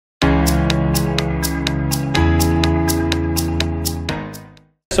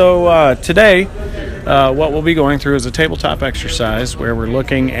Today, what we'll be going through is a tabletop exercise where we're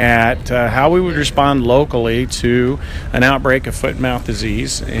looking at how we would respond locally to an outbreak of foot and mouth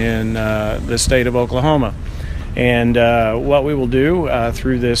disease in the state of Oklahoma. And what we will do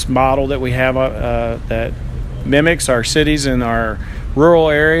through this model that we have that mimics our cities and our rural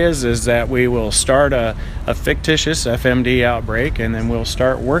areas is that we will start a fictitious FMD outbreak, and then we'll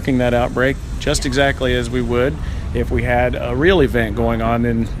start working that outbreak just exactly as we would if we had a real event going on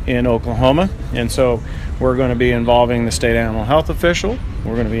in Oklahoma. And so we're going to be involving the state animal health official,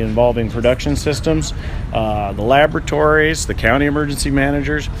 we're going to be involving production systems, the laboratories, the county emergency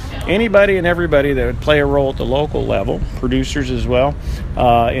managers, anybody and everybody that would play a role at the local level, producers as well,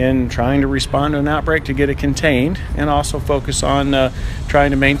 in trying to respond to an outbreak to get it contained, and also focus on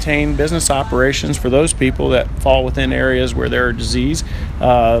trying to maintain business operations for those people that fall within areas where there are disease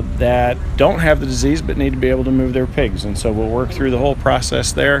that don't have the disease but need to be able to move their pigs. And so we'll work through the whole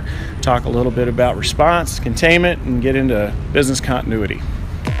process there, talk a little bit about response, containment, and get into business continuity.